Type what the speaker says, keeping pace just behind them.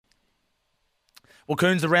Well,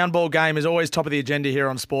 Coons, the round ball game is always top of the agenda here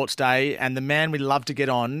on Sports Day, and the man we love to get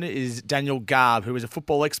on is Daniel Garb, who is a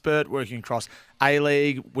football expert working across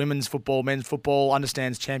A-League, women's football, men's football,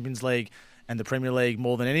 understands Champions League and the Premier League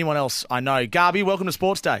more than anyone else I know. Garby, welcome to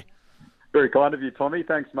Sports Day. Very kind of you, Tommy.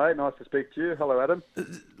 Thanks, mate. Nice to speak to you. Hello, Adam.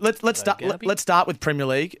 Let's start with Premier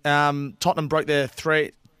League. Tottenham broke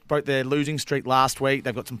their losing streak last week.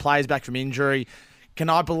 They've got some players back from injury. Can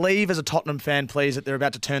I believe, as a Tottenham fan, please, that they're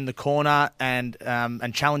about to turn the corner and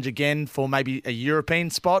challenge again for maybe a European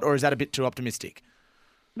spot, or is that a bit too optimistic?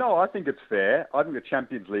 No, I think it's fair. I think the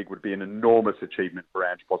Champions League would be an enormous achievement for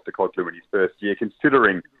Ange Postecoglou in his first year,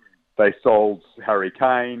 considering they sold Harry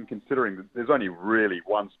Kane, considering that there's only really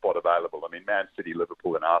one spot available. I mean, Man City,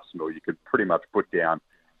 Liverpool and Arsenal, you could pretty much put down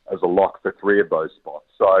as a lock for three of those spots.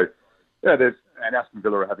 So, yeah, and Aston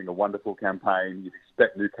Villa are having a wonderful campaign. You'd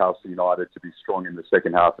expect Newcastle United to be strong in the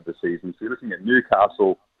second half of the season. So you're looking at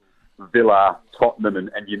Newcastle, Villa, Tottenham and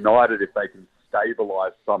United, if they can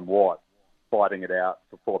stabilise somewhat, fighting it out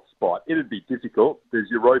for fourth spot. It'd be difficult. There's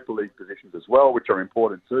Europa League positions as well, which are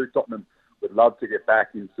important too. Tottenham would love to get back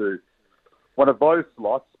into one of those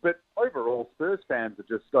slots. But overall, Spurs fans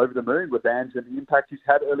are just over the moon with Ange and the impact he's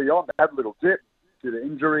had early on. They had a little dip due to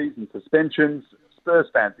injuries and suspensions. Spurs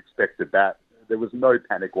fans expected that. There was no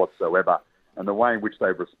panic whatsoever. And the way in which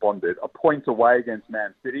they've responded, a point away against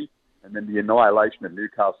Man City, and then the annihilation of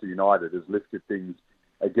Newcastle United has lifted things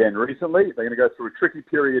again recently. They're going to go through a tricky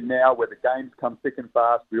period now where the games come thick and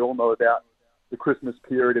fast. We all know about the Christmas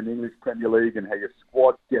period in the English Premier League and how your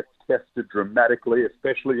squad gets tested dramatically,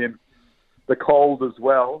 especially in the cold as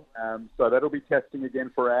well. So that'll be testing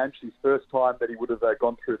again for Ange. His first time that he would have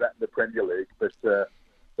gone through that in the Premier League. But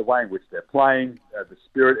the way in which they're playing, the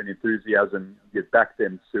spirit and enthusiasm get back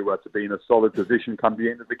them to be in a solid position come the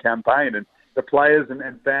end of the campaign. And the players and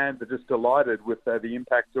fans are just delighted with the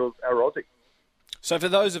impact of our Aussie. So for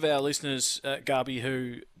those of our listeners, Garby,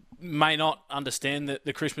 who may not understand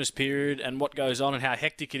the Christmas period and what goes on and how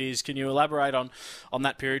hectic it is, can you elaborate on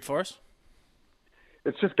that period for us?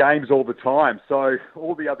 It's just games all the time. So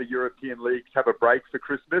all the other European leagues have a break for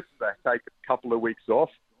Christmas. They take a couple of weeks off.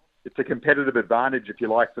 It's a competitive advantage, if you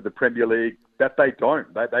like, for the Premier League that they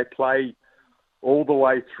don't. They play all the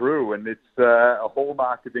way through, and it's a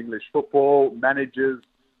hallmark of English football. Managers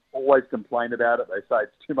always complain about it. They say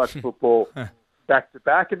it's too much football back to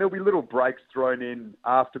back, and there'll be little breaks thrown in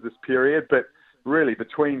after this period. But really,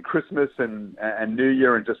 between Christmas and New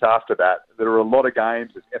Year and just after that, there are a lot of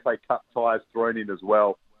games. There's FA Cup ties thrown in as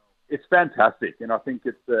well. It's fantastic, and I think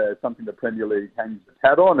it's something the Premier League hangs its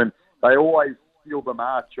hat on, and they always steal the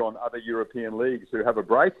march on other European leagues who have a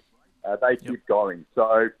break. They keep going.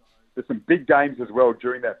 So there's some big games as well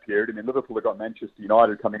during that period. I mean, Liverpool have got Manchester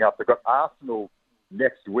United coming up. They've got Arsenal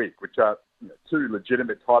next week, which are two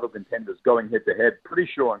legitimate title contenders going head-to-head, pretty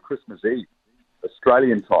sure on Christmas Eve,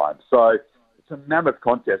 Australian time. So it's a mammoth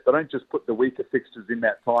contest. They don't just put the weaker fixtures in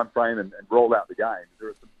that time frame and roll out the games. There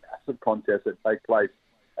are some massive contests that take place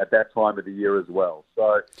at that time of the year as well.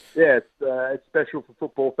 So, yeah, it's special for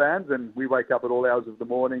football fans, and we wake up at all hours of the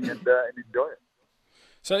morning and enjoy it.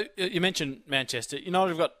 So you mentioned Manchester.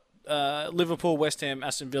 We've got Liverpool, West Ham,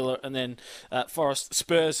 Aston Villa, and then Forest,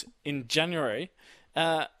 Spurs in January.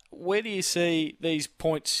 Where do you see these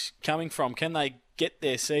points coming from? Can they get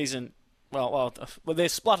their season? Well, they're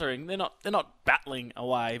spluttering. They're not battling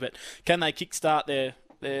away, but can they kickstart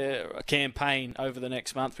their campaign over the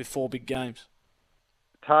next month with 4 big games?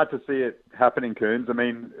 It's hard to see it happening, Coons. I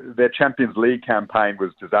mean, their Champions League campaign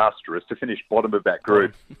was disastrous. To finish bottom of that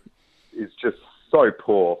group is just so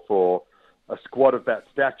poor for a squad of that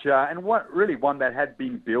stature, and one that had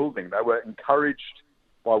been building. They were encouraged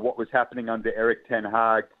by what was happening under Erik ten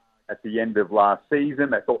Hag at the end of last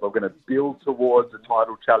season. They thought they were going to build towards a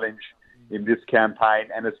title challenge in this campaign,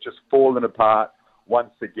 and it's just fallen apart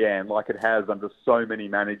once again, like it has under so many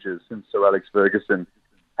managers since Sir Alex Ferguson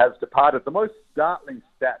has departed. The most startling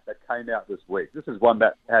stat that came out this week, this is one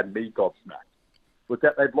that had me gobsmacked, was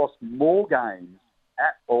that they've lost more games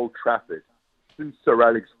at Old Trafford since Sir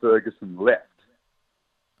Alex Ferguson left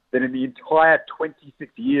than in the entire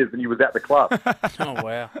 26 years that he was at the club. Oh,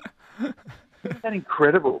 wow. Isn't that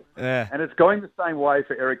incredible? Yeah. And it's going the same way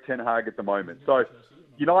for Erik ten Hag at the moment. So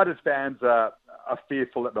United fans are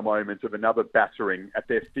fearful at the moment of another battering at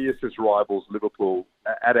their fiercest rivals, Liverpool,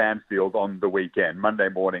 at Anfield on the weekend, Monday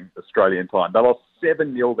morning, Australian time. They lost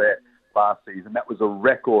 7-0 there last season. That was a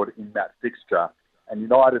record in that fixture. And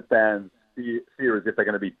United fans fear as if they're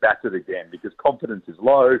going to be battered again because confidence is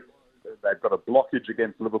low. They've got a blockage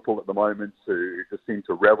against Liverpool at the moment who just seem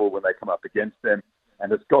to revel when they come up against them.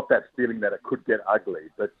 And it's got that feeling that it could get ugly.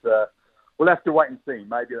 But we'll have to wait and see.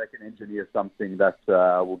 Maybe they can engineer something that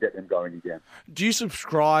will get them going again. Do you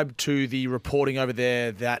subscribe to the reporting over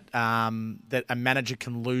there that that a manager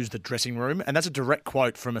can lose the dressing room? And that's a direct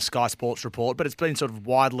quote from a Sky Sports report, but it's been sort of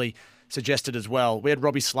widely suggested as well. We had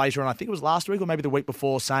Robbie Slater on, I think it was last week or maybe the week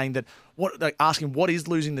before, saying that asking what is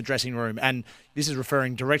losing the dressing room, and this is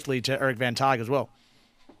referring directly to Eric Van Taag as well.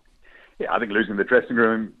 Yeah, I think losing the dressing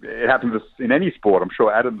room, it happens in any sport. I'm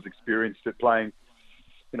sure Adam's experienced it playing,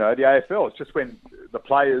 the AFL. It's just when the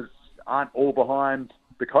players aren't all behind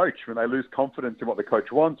the coach, when they lose confidence in what the coach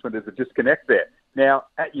wants, when there's a disconnect there. Now,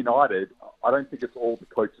 at United, I don't think it's all the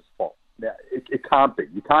coach's fault. Now, it can't be.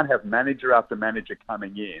 You can't have manager after manager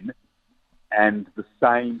coming in and the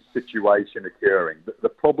same situation occurring. The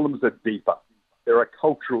problems are deeper. There are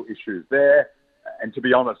cultural issues there. And to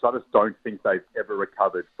be honest, I just don't think they've ever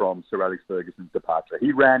recovered from Sir Alex Ferguson's departure.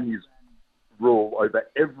 He ran his rule over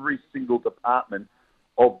every single department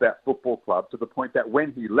of that football club to the point that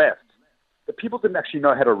when he left, the people didn't actually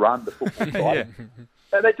know how to run the football side.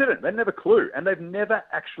 They didn't. They didn't have a clue. And they've never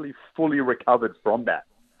actually fully recovered from that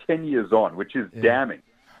 10 years on, which is damning.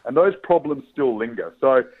 And those problems still linger.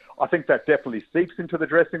 So I think that definitely seeps into the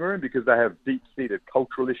dressing room because they have deep-seated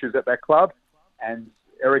cultural issues at that club. And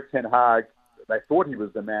Eric Ten Hag, they thought he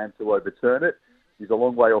was the man to overturn it. He's a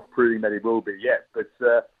long way off proving that he will be yet. But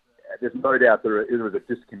there's no doubt there is a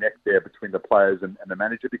disconnect there between the players and the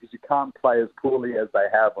manager because you can't play as poorly as they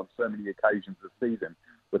have on so many occasions this season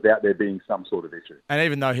without there being some sort of issue. And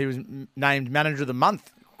even though he was named Manager of the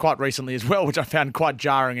Month quite recently as well, which I found quite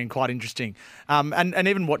jarring and quite interesting. And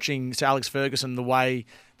even watching Sir Alex Ferguson, the way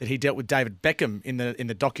that he dealt with David Beckham in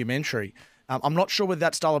the documentary, I'm not sure whether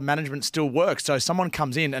that style of management still works. So someone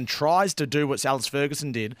comes in and tries to do what Sir Alex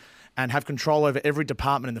Ferguson did and have control over every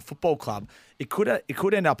department in the football club. It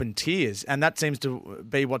could end up in tears, and that seems to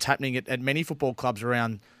be what's happening at many football clubs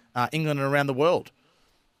around England and around the world.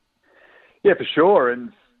 Yeah, for sure.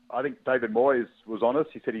 And I think David Moyes was honest.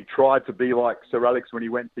 He said he tried to be like Sir Alex when he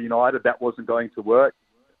went to United. That wasn't going to work.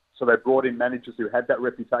 So they brought in managers who had that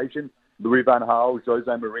reputation. Louis van Gaal, Jose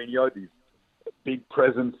Mourinho, these big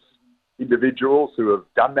presence individuals who have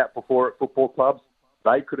done that before at football clubs.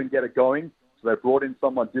 They couldn't get it going. So they brought in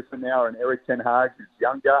someone different now, and Eric Ten Hag, who's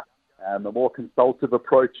younger, and a more consultative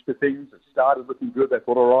approach to things. It started looking good. They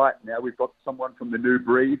thought, all right, now we've got someone from the new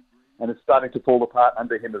breed, and it's starting to fall apart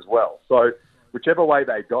under him as well. So whichever way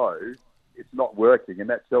they go, it's not working, and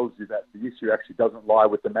that tells you that the issue actually doesn't lie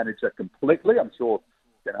with the manager completely. I'm sure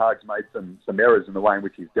Ten Hag's made some errors in the way in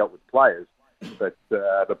which he's dealt with players, but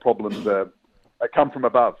the problems come from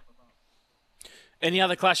above. Any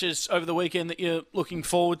other clashes over the weekend that you're looking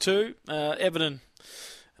forward to? Everton,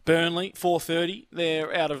 Burnley, 4:30.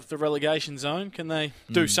 They're out of the relegation zone. Can they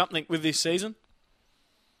do something with this season?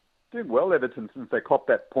 Doing well, Everton, since they copped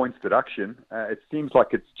that points deduction. It seems like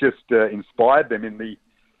it's just inspired them in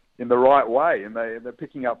the right way, and they're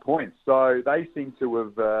picking up points. So they seem to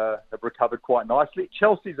have recovered quite nicely.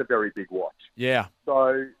 Chelsea's a very big watch. Yeah.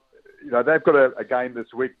 So they've got a game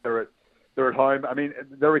this week. They're at home. I mean,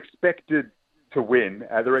 they're expected to win.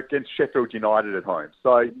 They're against Sheffield United at home.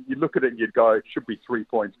 So you look at it and you'd go, it should be 3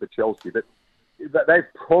 points for Chelsea. But they've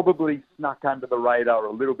probably snuck under the radar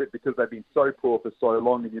a little bit because they've been so poor for so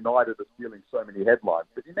long, and United are stealing so many headlines.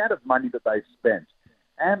 But the amount of money that they've spent,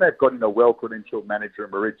 and they've got in a well-credentialed manager,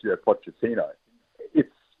 Mauricio Pochettino, it's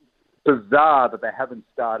bizarre that they haven't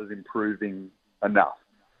started improving enough.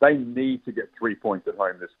 They need to get 3 points at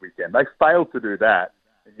home this weekend. They failed to do that.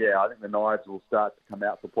 Yeah, I think the knives will start to come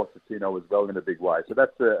out for Pochettino as well in a big way. So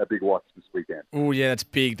that's a big watch this weekend. Oh, yeah, that's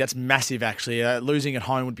big. That's massive, actually. Losing at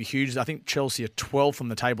home would be huge. I think Chelsea are 12th on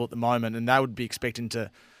the table at the moment, and they would be expecting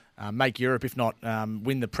to make Europe, if not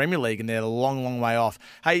win the Premier League, and they're a long, long way off.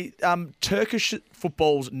 Hey, Turkish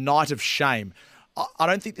football's night of shame. I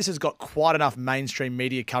don't think this has got quite enough mainstream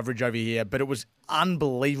media coverage over here, but it was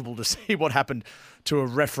unbelievable to see what happened to a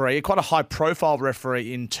referee, quite a high-profile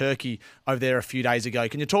referee in Turkey over there a few days ago.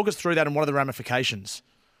 Can you talk us through that and what are the ramifications?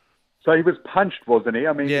 So he was punched, wasn't he?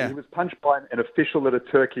 I mean, yeah. He was punched by an official at a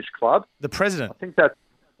Turkish club. The president. I think that's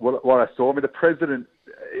what I saw. I mean, the president,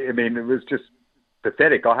 it was just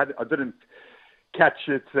pathetic. I didn't catch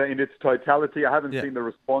it in its totality. I haven't seen the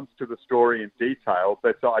response to the story in detail,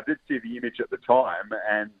 but I did see the image at the time,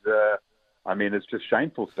 and it's just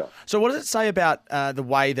shameful stuff. So what does it say about the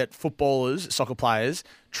way that footballers, soccer players,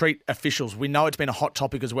 treat officials? We know it's been a hot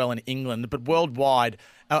topic as well in England, but worldwide,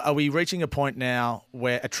 are we reaching a point now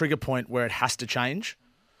a trigger point where it has to change?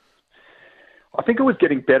 I think it was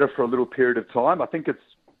getting better for a little period of time. I think it's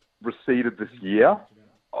receded this year.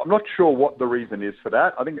 I'm not sure what the reason is for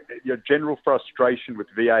that. I think general frustration with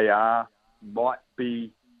VAR might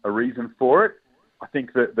be a reason for it. I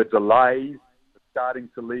think that the delays are starting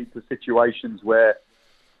to lead to situations where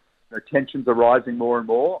tensions are rising more and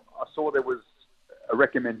more. I saw there was a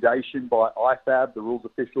recommendation by IFAB, the rules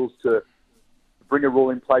officials, to bring a rule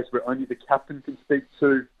in place where only the captain can speak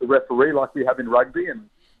to the referee like we have in rugby. And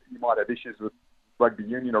you might have issues with rugby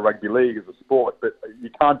union or rugby league as a sport, but you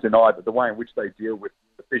can't deny that the way in which they deal with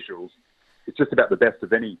officials, it's just about the best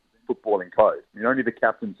of any footballing code. I mean, only the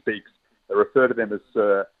captain speaks. They refer to them as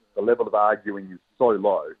the level of arguing is so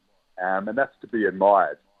low, and that's to be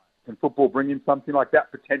admired. Can football bring in something like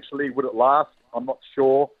that potentially? Would it last? I'm not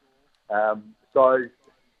sure.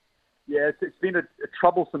 It's been a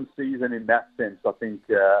troublesome season in that sense, I think,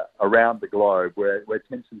 around the globe, where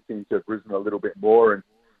tensions seem to have risen a little bit more, and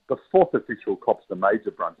the fourth official cops the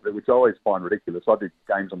major brunt of it, which I always find ridiculous. I do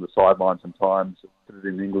games on the sideline sometimes, did it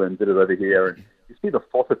in England, did it over here, and you see the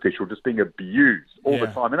fourth official just being abused all the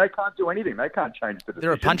time, and they can't do anything. They can't change the decision.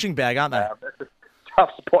 They're a punching bag, aren't they? That's a tough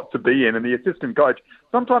spot to be in, and the assistant coach,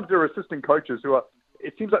 sometimes there are assistant coaches who are,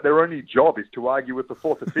 it seems like their only job is to argue with the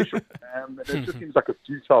fourth official. It just seems like a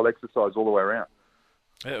futile exercise all the way around.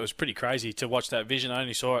 It was pretty crazy to watch that vision. I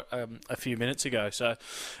only saw it a few minutes ago, so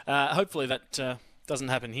hopefully that doesn't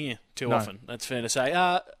happen here too often. That's fair to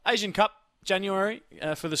say. Asian Cup, January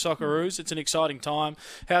for the Socceroos. It's an exciting time.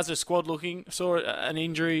 How's the squad looking? Saw an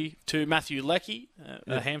injury to Matthew Leckie,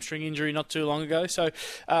 a hamstring injury not too long ago. So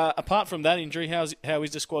apart from that injury, how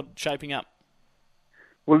is the squad shaping up?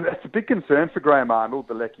 Well, that's a big concern for Graham Arnold,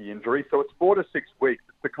 the Leckie injury. So it's 4 to 6 weeks.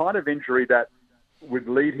 It's the kind of injury that would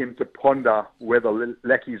lead him to ponder whether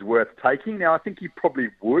Leckie's worth taking. Now, I think he probably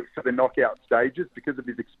would for the knockout stages because of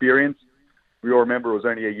his experience. We all remember it was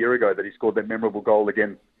only a year ago that he scored that memorable goal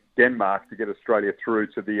against Denmark to get Australia through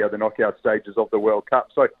to the knockout stages of the World Cup.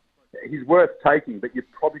 So he's worth taking, but you're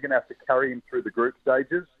probably going to have to carry him through the group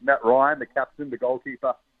stages. Matt Ryan, the captain, the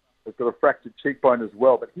goalkeeper, has got a fractured cheekbone as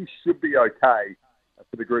well, but he should be okay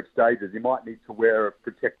for the group stages. He might need to wear a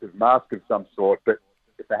protective mask of some sort, but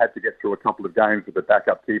if they had to get through a couple of games with a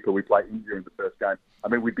backup keeper, we play India in the first game, I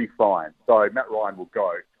mean, we'd be fine. So Matt Ryan will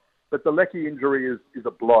go. But the Leckie injury is a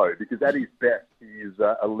blow because at his best, he is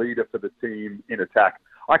a leader for the team in attack.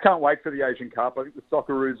 I can't wait for the Asian Cup. I think the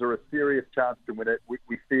Socceroos are a serious chance to win it.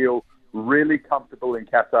 We feel really comfortable in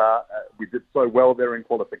Qatar. We did so well there in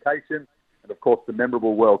qualification. And, of course, the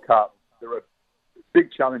memorable World Cup. There are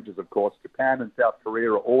big challenges, of course. Japan and South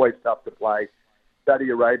Korea are always tough to play. Saudi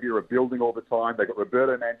Arabia are building all the time. They've got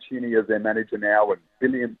Roberto Mancini as their manager now, and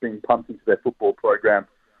billions being pumped into their football program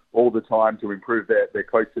all the time to improve their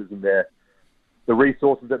coaches and the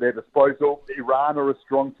resources at their disposal. Iran are a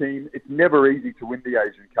strong team. It's never easy to win the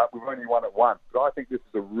Asian Cup. We've only won it once. But I think this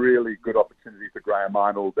is a really good opportunity for Graham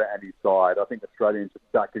Arnold and his side. I think Australians are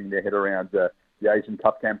start getting their head around the Asian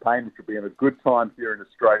Cup campaign, which will be in a good time here in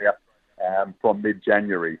Australia from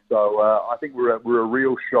mid-January. So I think we're a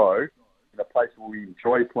real show in a place where we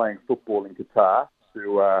enjoy playing football in Qatar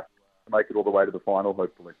to make it all the way to the final,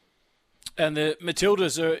 hopefully. And the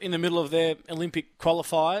Matildas are in the middle of their Olympic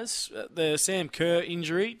qualifiers. The Sam Kerr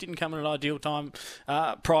injury didn't come at an ideal time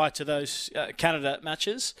prior to those Canada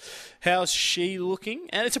matches. How's she looking?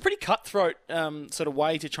 And it's a pretty cutthroat sort of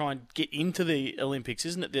way to try and get into the Olympics,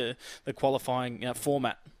 isn't it, the qualifying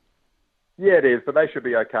format? Yeah, it is, but they should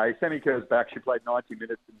be okay. Sammy Kerr's back. She played 90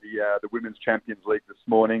 minutes in the Women's Champions League this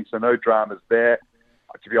morning, so no dramas there.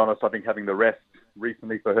 To be honest, I think having the rest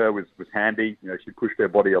recently for her was handy. You know, she pushed her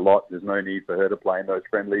body a lot. There's no need for her to play in those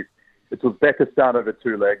friendlies. It's Uzbekistan over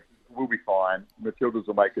 2 legs. We'll be fine. Matildas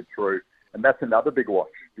will make it through. And that's another big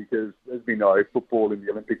watch because, as we know, football in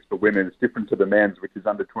the Olympics for women is different to the men's, which is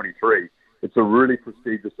under 23. It's a really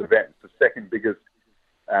prestigious event. It's the second biggest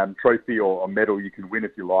trophy or medal you can win,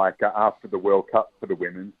 if you like, after the World Cup for the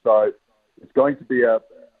women. So it's going to be a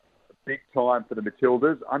big time for the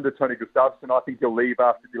Matildas. Under Tony Gustafsson, I think he'll leave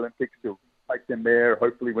after the Olympics. He'll take them there,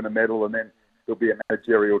 hopefully win a medal, and then there'll be a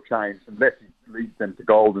managerial change. Unless he leads them to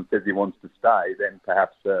gold and says he wants to stay, then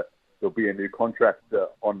perhaps there'll be a new contract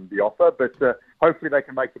on the offer. But hopefully they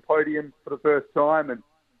can make the podium for the first time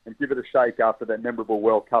and give it a shake after that memorable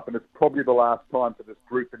World Cup. And it's probably the last time for this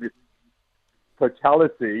group and this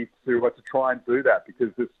totality to try and do that, because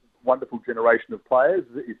this wonderful generation of players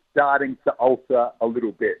is starting to alter a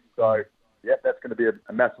little bit. So, yeah, that's going to be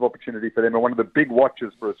a massive opportunity for them and one of the big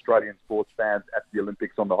watches for Australian sports fans at the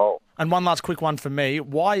Olympics on the whole. And one last quick one for me.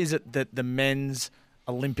 Why is it that the men's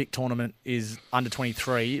Olympic tournament is under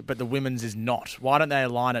 23, but the women's is not? Why don't they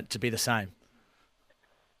align it to be the same?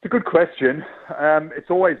 It's a good question. It's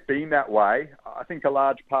always been that way. I think a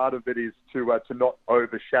large part of it is to not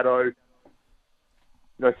overshadow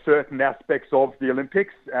certain aspects of the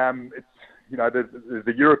Olympics. there's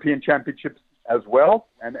the European Championships as well,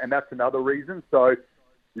 and that's another reason. So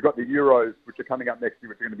you've got the Euros, which are coming up next year,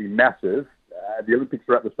 which are going to be massive. The Olympics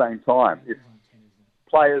are at the same time. If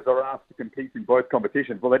players are asked to compete in both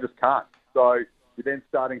competitions, well, they just can't. So you're then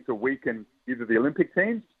starting to weaken either the Olympic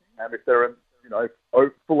teams, if they're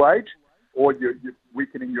full age, or you're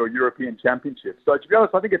weakening your European Championships. So to be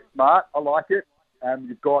honest, I think it's smart. I like it.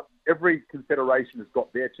 You've got every confederation has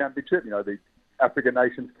got their championship. The African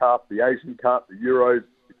Nations Cup, the Asian Cup, the Euros,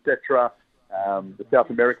 etc. The South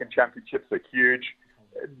American Championships are huge.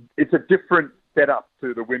 It's a different setup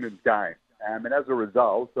to the women's game. And as a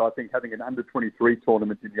result, I think having an under-23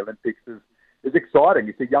 tournament in the Olympics is exciting.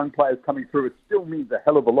 You see young players coming through. It still means a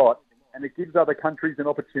hell of a lot, and it gives other countries an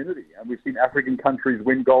opportunity. And we've seen African countries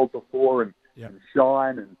win gold before and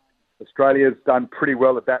shine, and Australia's done pretty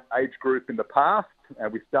well at that age group in the past,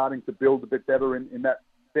 and we're starting to build a bit better in that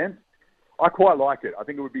sense. I quite like it. I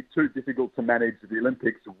think it would be too difficult to manage the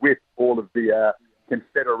Olympics with all of the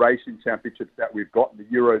Confederation Championships that we've got. The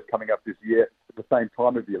Euros coming up this year at the same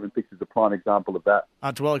time as the Olympics is a prime example of that.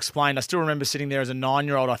 It's well explained. I still remember sitting there as a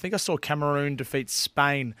 9-year-old. I think I saw Cameroon defeat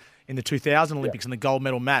Spain in the 2000 Olympics in the gold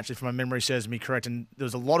medal match, if my memory serves me correct. And there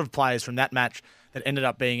was a lot of players from that match that ended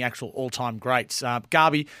up being actual all-time greats.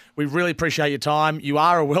 Garby, we really appreciate your time. You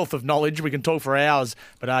are a wealth of knowledge. We can talk for hours,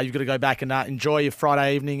 but you've got to go back and enjoy your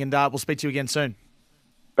Friday evening, and we'll speak to you again soon.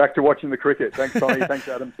 Back to watching the cricket. Thanks, Tommy. Thanks,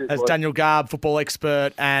 Adam. Cheers, That's boys. Daniel Garb, football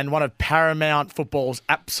expert and one of Paramount Football's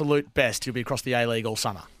absolute best. He'll be across the A-League all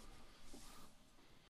summer.